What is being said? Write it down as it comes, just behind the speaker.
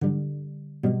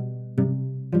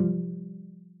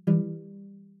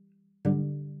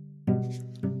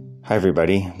Hi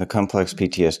everybody, the Complex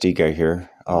PTSD guy here.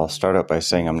 I'll start out by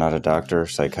saying I'm not a doctor or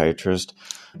psychiatrist.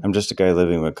 I'm just a guy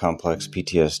living with complex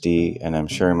PTSD, and I'm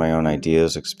sharing my own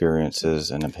ideas,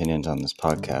 experiences, and opinions on this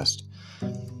podcast.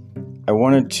 I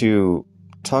wanted to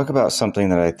talk about something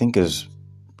that I think is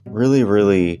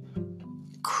really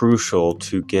crucial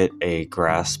to get a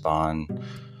grasp on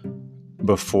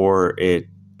before it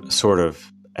sort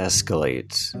of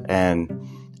escalates. And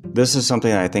this is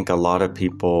something I think a lot of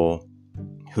people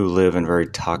who live in very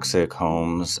toxic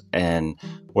homes and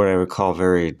what I would call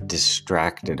very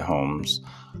distracted homes,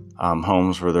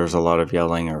 homes where there's a lot of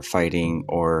yelling or fighting,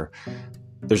 or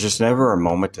there's just never a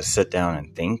moment to sit down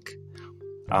and think.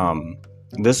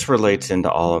 This relates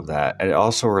into all of that. It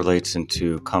also relates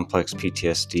into complex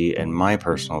PTSD, in my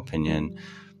personal opinion,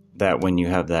 that when you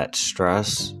have that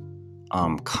stress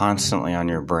constantly on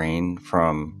your brain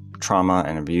from trauma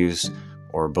and abuse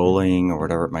or bullying or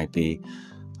whatever it might be,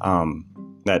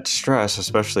 that stress,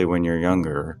 especially when you're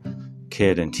younger,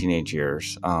 kid and teenage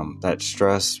years, that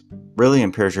stress really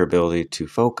impairs your ability to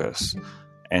focus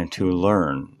and to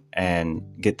learn and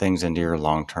get things into your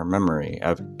long-term memory.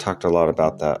 I've talked a lot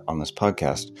about that on this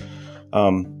podcast.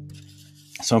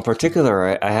 So in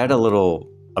particular, I had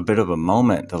a bit of a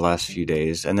moment the last few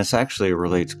days, and this actually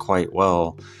relates quite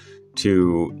well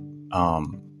to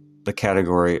the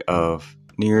category of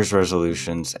New Year's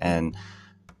resolutions and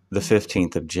the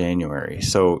 15th of January.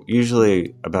 So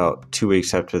usually about 2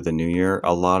 weeks after the new year,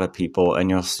 a lot of people, and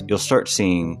you'll start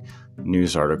seeing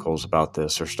news articles about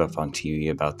this or stuff on TV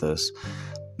about this,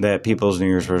 that people's New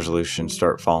Year's resolutions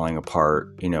start falling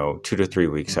apart, 2 to 3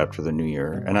 weeks after the new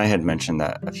year. And I had mentioned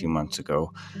that a few months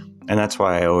ago. And that's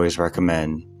why I always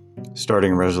recommend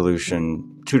starting a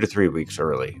resolution 2 to 3 weeks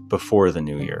early before the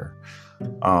new year.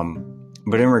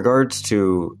 But in regards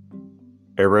to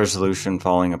a resolution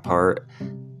falling apart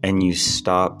and you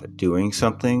stop doing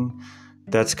something,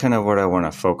 that's kind of what I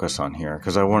want to focus on here,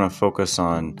 because I want to focus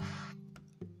on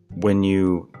when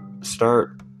you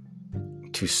start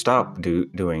to stop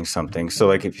doing something. So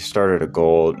like if you started a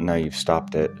goal, now you've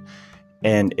stopped it,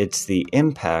 and it's the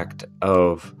impact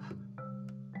of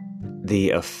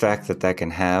the effect that can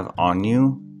have on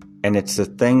you, and it's the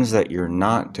things that you're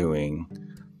not doing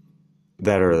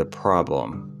that are the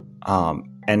problem.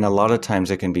 And a lot of times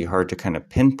it can be hard to kind of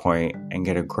pinpoint and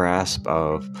get a grasp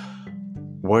of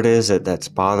what is it that's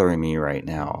bothering me right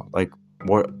now? Like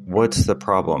what's the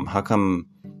problem? How come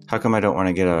I don't want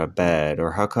to get out of bed?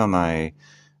 Or how come I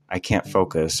can't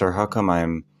focus? Or how come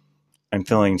I'm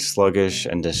feeling sluggish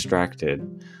and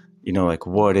distracted? Like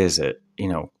what is it?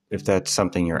 If that's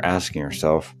something you're asking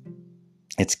yourself,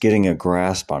 it's getting a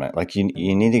grasp on it. Like you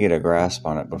need to get a grasp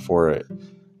on it before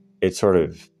it sort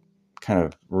of kind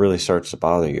of really starts to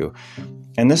bother you.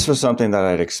 And this was something that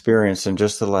I'd experienced in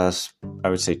just the last, I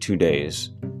would say, 2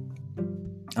 days.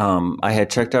 I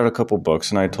had checked out a couple books,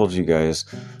 and I told you guys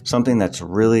something that's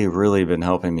really been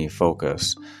helping me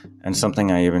focus, and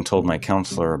something I even told my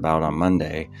counselor about on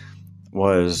Monday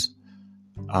was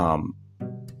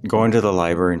going to the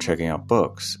library and checking out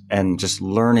books and just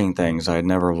learning things I had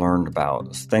never learned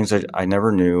about, things that I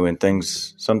never knew, and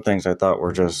some things I thought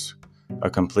were just a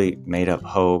complete made-up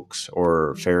hoax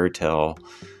or fairy tale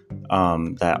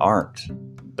that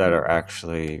are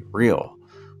actually real.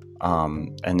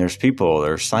 And there's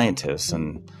scientists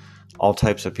and all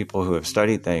types of people who have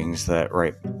studied things that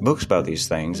write books about these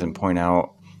things and point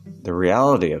out the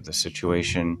reality of the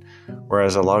situation,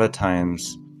 whereas a lot of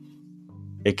times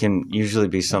it can usually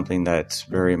be something that's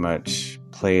very much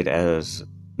played as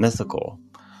mythical.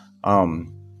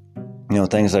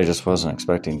 Things I just wasn't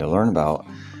expecting to learn about.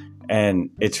 And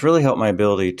it's really helped my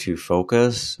ability to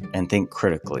focus and think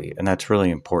critically. And that's really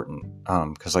important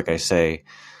because, like I say,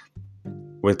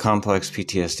 with complex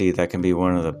PTSD, that can be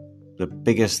one of the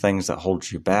biggest things that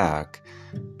holds you back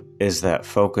is that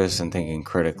focus and thinking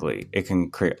critically. It can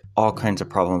create all kinds of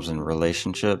problems in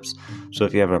relationships. So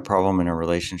if you have a problem in a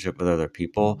relationship with other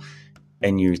people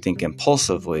and you think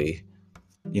impulsively,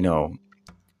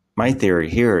 my theory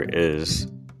here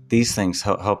is these things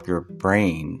help your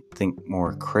brain think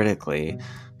more critically.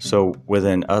 So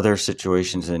within other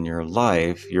situations in your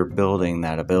life, you're building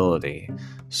that ability.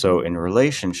 So in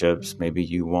relationships, maybe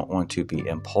you won't want to be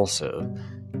impulsive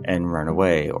and run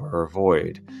away or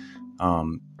avoid.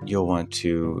 You'll want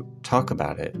to talk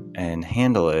about it and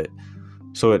handle it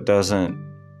so it doesn't,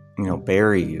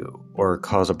 bury you or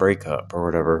cause a breakup or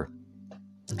whatever.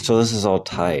 So this is all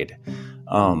tied.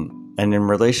 And in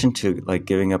relation to like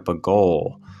giving up a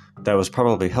goal that was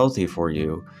probably healthy for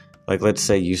you, like let's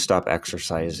say you stop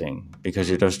exercising because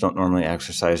you just don't normally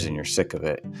exercise and you're sick of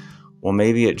it. Well,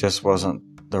 maybe it just wasn't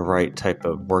the right type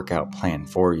of workout plan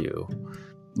for you.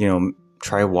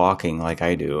 try walking like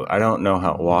I do. I don't know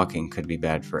how walking could be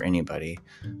bad for anybody.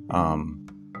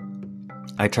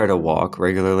 I try to walk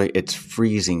regularly. It's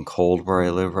freezing cold where I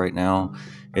live right now.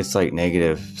 It's like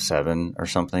 -7 or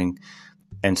something.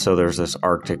 And so there's this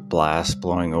Arctic blast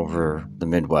blowing over the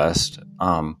Midwest.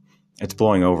 It's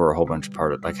blowing over a whole bunch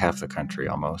of like half the country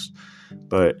almost.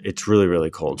 But it's really, really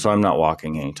cold. So I'm not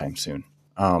walking anytime soon.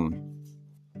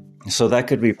 So that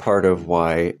could be part of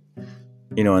why,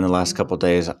 in the last couple of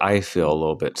days, I feel a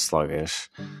little bit sluggish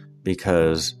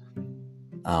because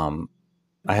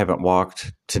I haven't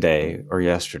walked today or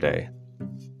yesterday.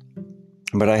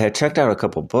 But I had checked out a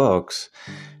couple books,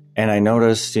 and I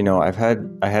noticed, I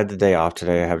had the day off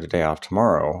today. I have the day off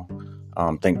tomorrow.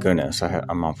 Thank goodness.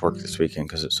 I'm off work this weekend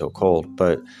because it's so cold.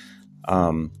 But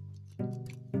I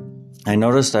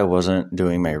noticed I wasn't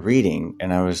doing my reading,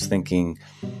 and I was thinking,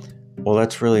 well,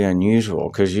 that's really unusual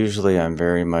because usually I'm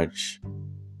very much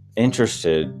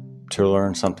interested to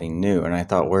learn something new. And I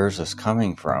thought, where's this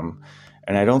coming from?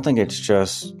 And I don't think it's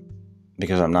just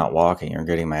because I'm not walking or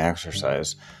getting my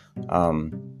exercise.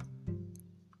 And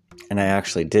I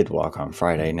actually did walk on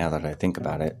Friday, now that I think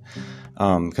about it.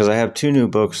 Because I have 2 new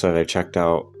books that I checked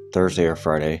out Thursday or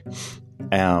Friday.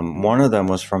 One of them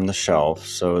was from the shelf.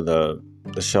 So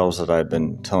the shelves that I've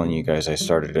been telling you guys I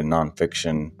started in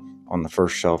nonfiction on the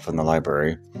first shelf in the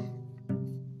library.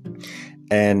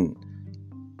 And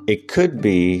it could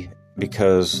be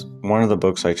because one of the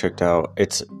books I checked out,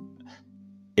 it's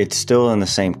still in the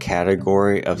same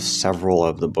category of several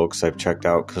of the books I've checked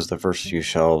out, because the first few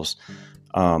shelves,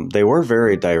 they were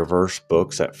very diverse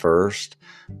books at first,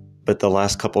 but the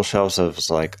last couple shelves have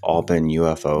all been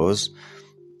UFOs.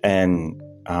 And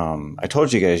I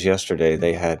told you guys yesterday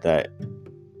they're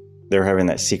having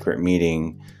that secret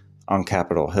meeting on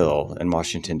Capitol Hill in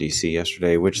Washington, D.C.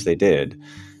 yesterday, which they did.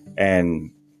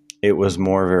 And it was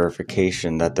more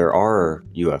verification that there are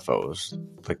UFOs,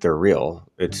 they're real.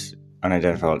 It's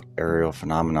unidentified aerial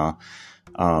phenomena.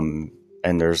 And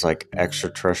there's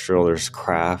extraterrestrial, there's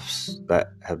crafts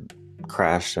that have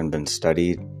crashed and been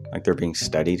studied, they're being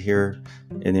studied here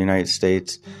in the United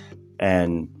States,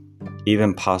 and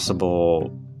even possible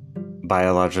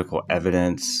biological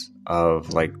evidence of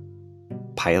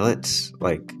pilots,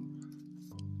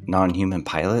 non-human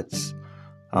pilots.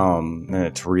 And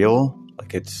it's real.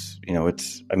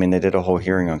 They did a whole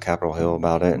hearing on Capitol Hill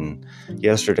about it. And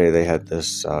yesterday they had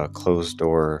this closed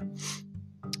door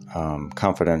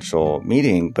confidential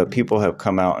meeting, but people have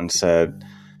come out and said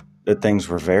that things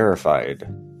were verified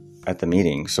at the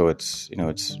meeting. So it's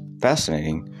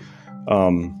fascinating.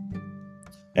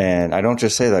 And I don't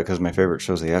just say that because my favorite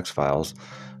show's The X-Files.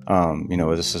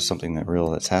 This is something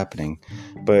that's happening,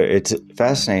 but it's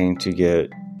fascinating to get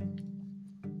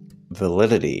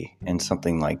validity in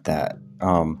something like that.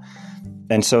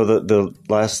 And so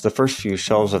the first few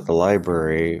shelves at the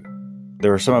library,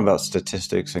 there were some about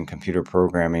statistics and computer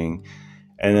programming,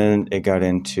 and then it got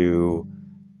into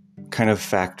kind of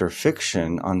fact or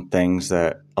fiction on things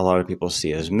that a lot of people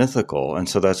see as mythical. And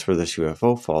so that's where this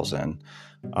UFO falls in.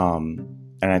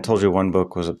 And I told you one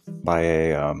book was by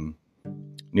a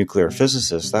nuclear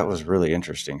physicist. That was really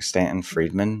interesting. Stanton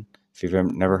Friedman. If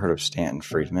you've never heard of Stanton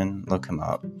Friedman, look him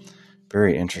up.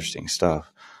 Very interesting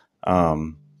stuff.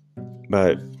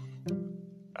 But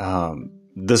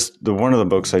one of the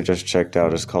books I just checked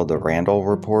out is called The Randall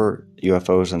Report,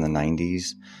 UFOs in the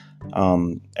 90s.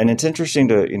 And it's interesting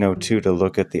to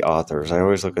look at the authors. I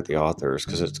always look at the authors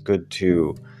because it's good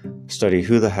to study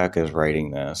who the heck is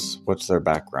writing this. What's their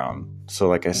background? So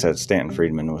like I said, Stanton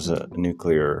Friedman was a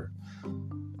nuclear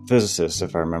physicist,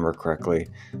 if I remember correctly.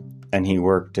 And he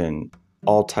worked in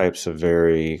all types of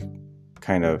very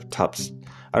kind of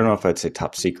I don't know if I'd say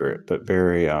top secret, but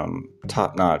very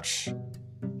top-notch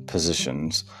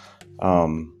positions.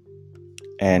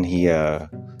 And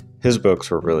his books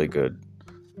were really good.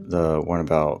 The one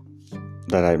about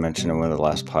that I mentioned in one of the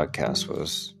last podcasts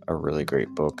was a really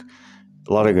great book.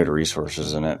 A lot of good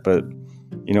resources in it. But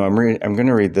I'm going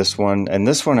to read this one, and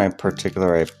this one in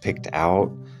particular I picked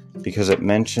out because it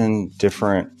mentioned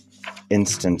different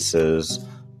instances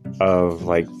of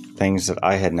things that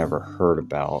I had never heard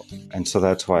about, and so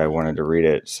that's why I wanted to read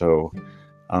it. So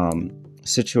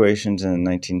situations in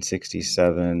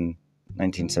 1967,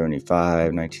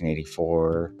 1975,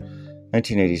 1984,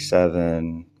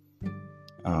 1987,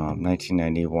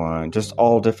 1991, just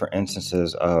all different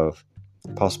instances of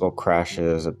possible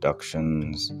crashes,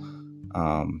 abductions,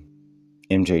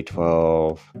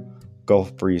 MJ-12,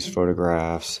 Gulf Breeze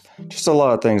photographs, just a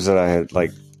lot of things that I had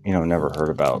never heard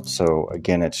about. So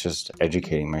again, it's just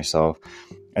educating myself.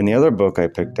 And the other book I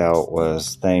picked out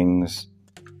was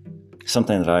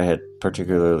something that I had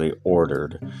particularly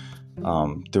ordered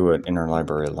through an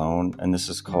interlibrary loan, and this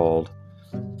is called,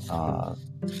 I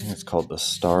think it's called the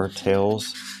Star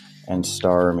Tales, and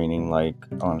star meaning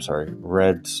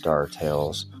Red Star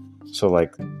Tales. So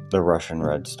like the Russian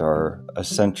Red Star, a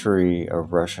century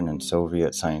of Russian and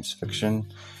Soviet science fiction.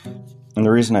 And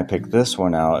the reason I picked this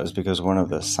one out is because one of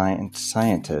the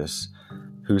scientists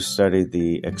who studied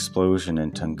the explosion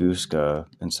in Tunguska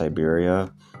in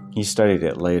Siberia, he studied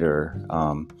it later.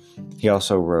 He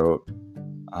also wrote,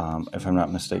 if I'm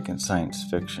not mistaken, science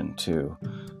fiction too.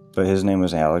 But his name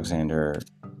was Alexander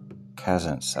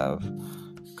Kazantsev,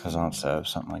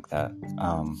 something like that.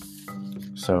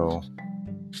 So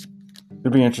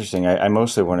it'd be interesting. I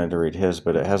mostly wanted to read his,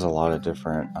 but it has a lot of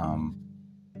different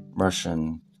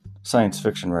Russian science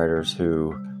fiction writers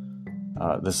who,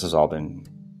 this has all been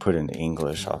put into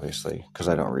English, obviously, because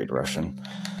I don't read Russian.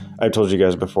 I told you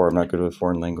guys before, I'm not good with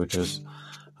foreign languages.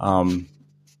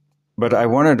 But I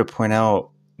wanted to point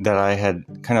out that I had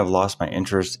kind of lost my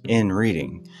interest in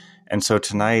reading. And so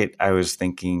tonight I was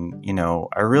thinking,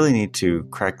 I really need to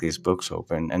crack these books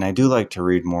open. And I do like to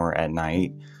read more at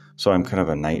night. So I'm kind of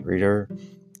a night reader.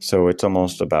 So it's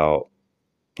almost about,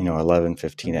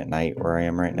 11:15 at night where I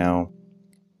am right now.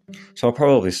 So I'll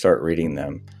probably start reading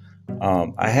them.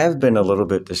 I have been a little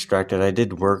bit distracted. I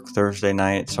did work Thursday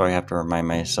night, so I have to remind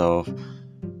myself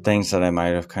things that I might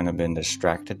have kind of been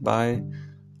distracted by.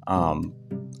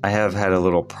 I have had a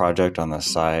little project on the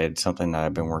side, something that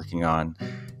I've been working on,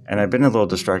 and I've been a little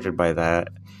distracted by that.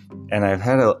 And I've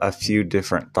had a few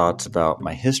different thoughts about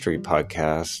my history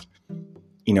podcast,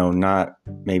 not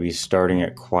maybe starting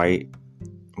it quite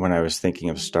when I was thinking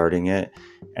of starting it.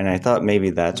 And I thought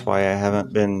maybe that's why I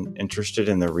haven't been interested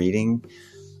in the reading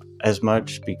as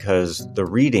much, because the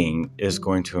reading is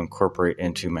going to incorporate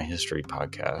into my history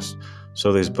podcast.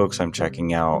 So these books I'm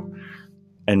checking out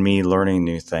and me learning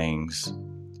new things.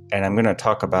 And I'm going to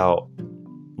talk about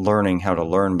learning how to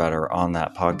learn better on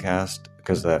that podcast,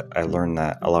 because I learned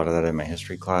a lot of that in my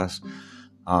history class.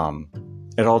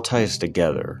 It all ties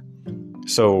together.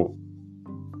 So,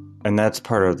 and that's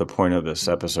part of the point of this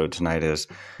episode tonight is,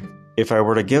 if I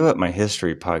were to give up my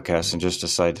history podcast and just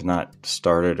decide to not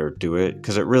start it or do it,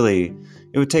 because it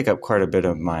would take up quite a bit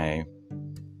of my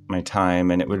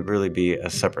time, and it would really be a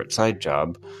separate side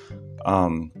job.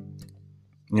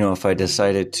 If I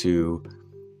decided to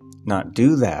not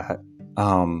do that,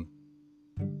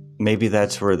 maybe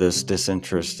that's where this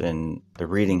disinterest in the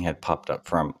reading had popped up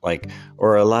from,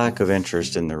 or a lack of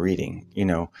interest in the reading,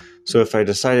 So if I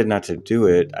decided not to do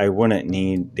it, I wouldn't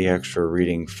need the extra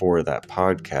reading for that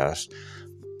podcast.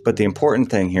 But the important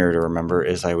thing here to remember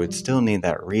is I would still need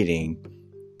that reading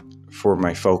for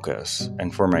my focus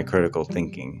and for my critical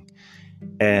thinking.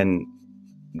 And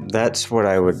that's what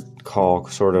I would call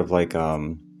sort of like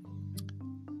an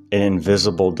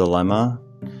invisible dilemma,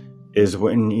 is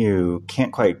when you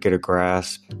can't quite get a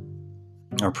grasp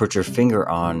or put your finger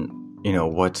on,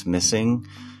 what's missing.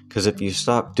 Because if you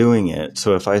stop doing it,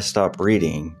 so if I stop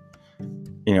reading,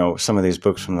 some of these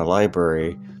books from the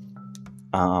library,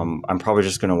 I'm probably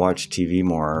just going to watch TV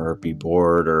more or be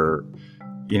bored, or,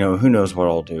 who knows what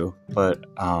I'll do. But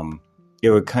it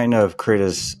would kind of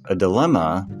create a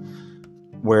dilemma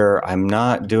where I'm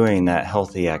not doing that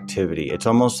healthy activity. It's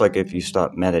almost like if you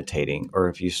stop meditating, or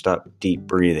if you stop deep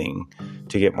breathing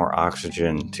to get more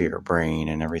oxygen to your brain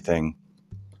and everything,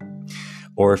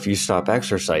 or if you stop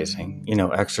exercising.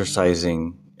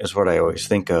 Exercising is what I always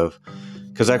think of,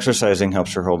 because exercising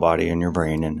helps your whole body and your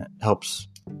brain, and it helps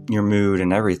your mood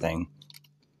and everything.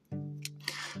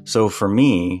 So for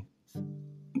me,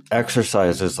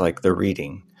 exercise is like the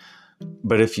reading.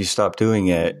 But if you stop doing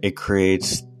it, it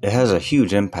has a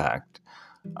huge impact.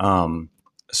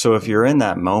 So if you're in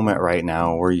that moment right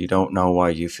now where you don't know why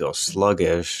you feel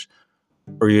sluggish,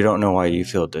 or you don't know why you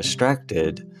feel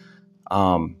distracted,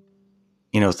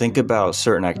 think about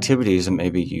certain activities that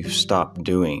maybe you've stopped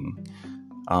doing.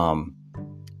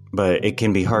 But it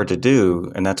can be hard to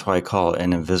do, and that's why I call it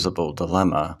an invisible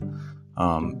dilemma.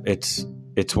 It's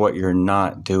what you're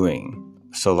not doing.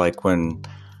 So like when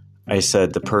I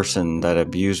said the person that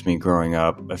abused me growing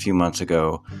up a few months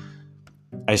ago,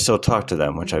 I still talk to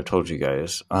them, which I've told you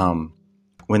guys.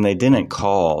 When they didn't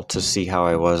call to see how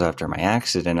I was after my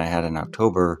accident I had in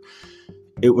October,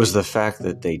 it was the fact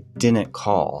that they didn't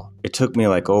call. It took me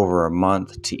like over a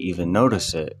month to even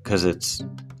notice it, because it's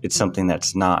something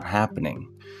that's not happening.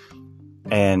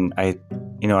 And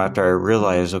after I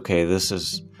realized, okay,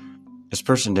 this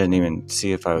person didn't even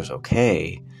see if I was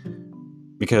okay,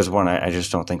 because one, I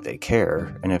just don't think they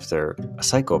care. And if they're a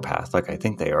psychopath, like I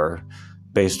think they are,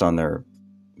 based on their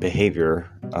behavior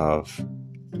of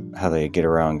how they get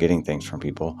around getting things from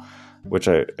people, which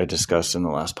I discussed in the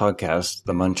last podcast,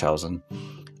 the Munchausen.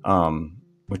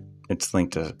 Which it's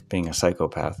linked to being a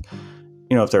psychopath.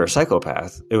 If they're a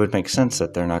psychopath, it would make sense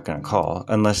that they're not going to call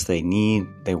unless they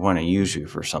want to use you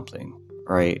for something,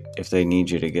 right? If they need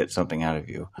you to get something out of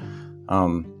you.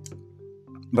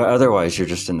 But otherwise, you're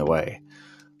just in the way.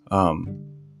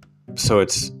 So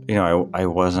it's, I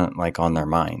wasn't like on their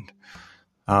mind.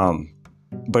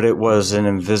 But it was an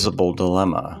invisible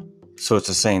dilemma. So it's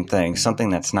the same thing. Something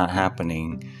that's not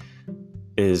happening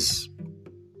is,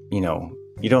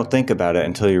 you don't think about it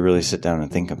until you really sit down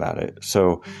and think about it.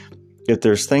 So if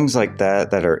there's things like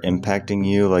that are impacting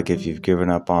you, like if you've given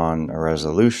up on a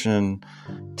resolution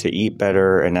to eat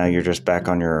better and now you're just back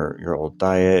on your old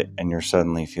diet and you're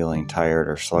suddenly feeling tired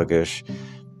or sluggish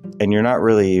and you're not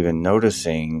really even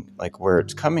noticing like where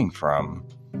it's coming from,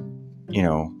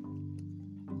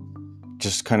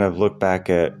 just kind of look back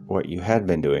at what you had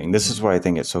been doing. This is why I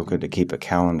think it's so good to keep a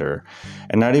calendar,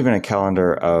 and not even a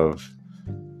calendar of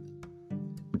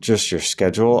just your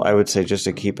schedule. I would say just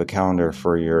to keep a calendar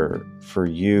for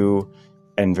you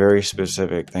and very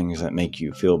specific things that make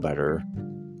you feel better.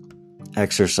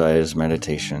 Exercise,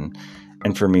 meditation,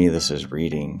 and for me, this is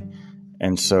reading.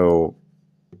 And so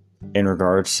in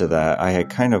regards to that, I had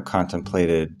kind of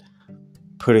contemplated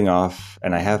putting off,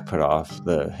 and I have put off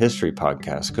the history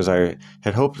podcast because I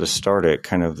had hoped to start it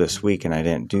kind of this week and I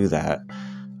didn't do that.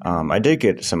 I did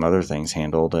get some other things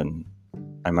handled and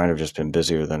I might have just been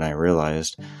busier than I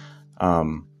realized.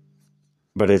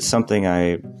 But it's something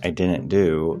I didn't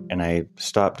do, and I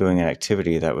stopped doing an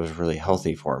activity that was really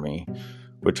healthy for me,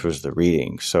 which was the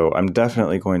reading. So I'm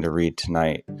definitely going to read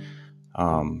tonight.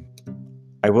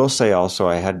 I will say also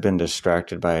I had been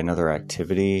distracted by another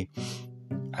activity,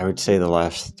 I would say the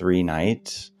last 3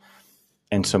 nights.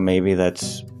 And so maybe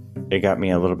it got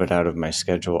me a little bit out of my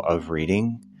schedule of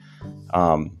reading.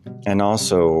 And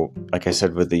also, like I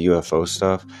said, with the UFO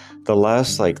stuff, the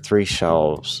last 3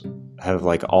 shelves have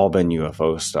all been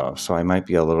UFO stuff. So I might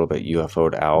be a little bit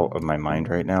UFO'd out of my mind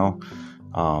right now.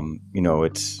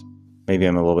 It's maybe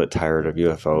I'm a little bit tired of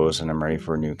UFOs and I'm ready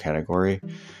for a new category,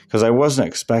 because I wasn't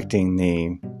expecting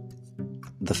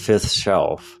the 5th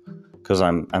shelf, because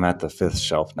I'm at the 5th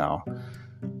shelf now.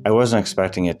 I wasn't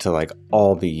expecting it to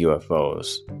all be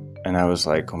UFOs. And I was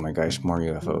like, oh my gosh, more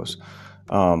UFOs.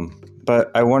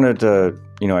 But I wanted to,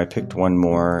 I picked one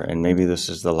more, and maybe this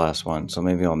is the last one, so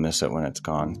maybe I'll miss it when it's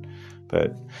gone.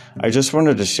 But I just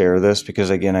wanted to share this because,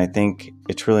 again, I think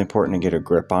it's really important to get a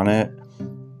grip on it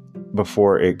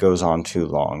before it goes on too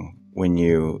long, when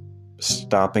you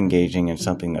stop engaging in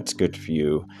something that's good for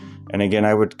you. And again,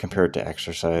 I would compare it to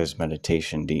exercise,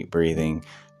 meditation, deep breathing.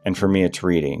 And for me, it's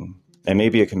reading. And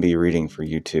maybe it can be reading for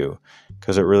you too,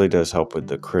 because it really does help with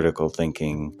the critical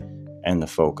thinking and the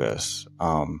focus.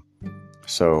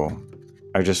 So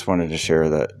I just wanted to share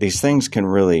that these things can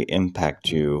really impact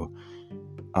you,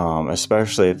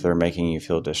 especially if they're making you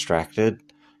feel distracted,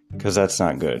 because that's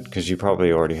not good, because you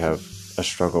probably already have a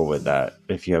struggle with that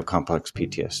if you have complex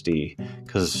PTSD,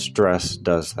 because stress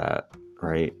does that,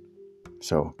 right?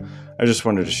 So I just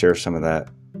wanted to share some of that.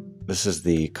 This is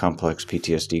the complex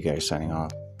PTSD guy signing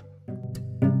off.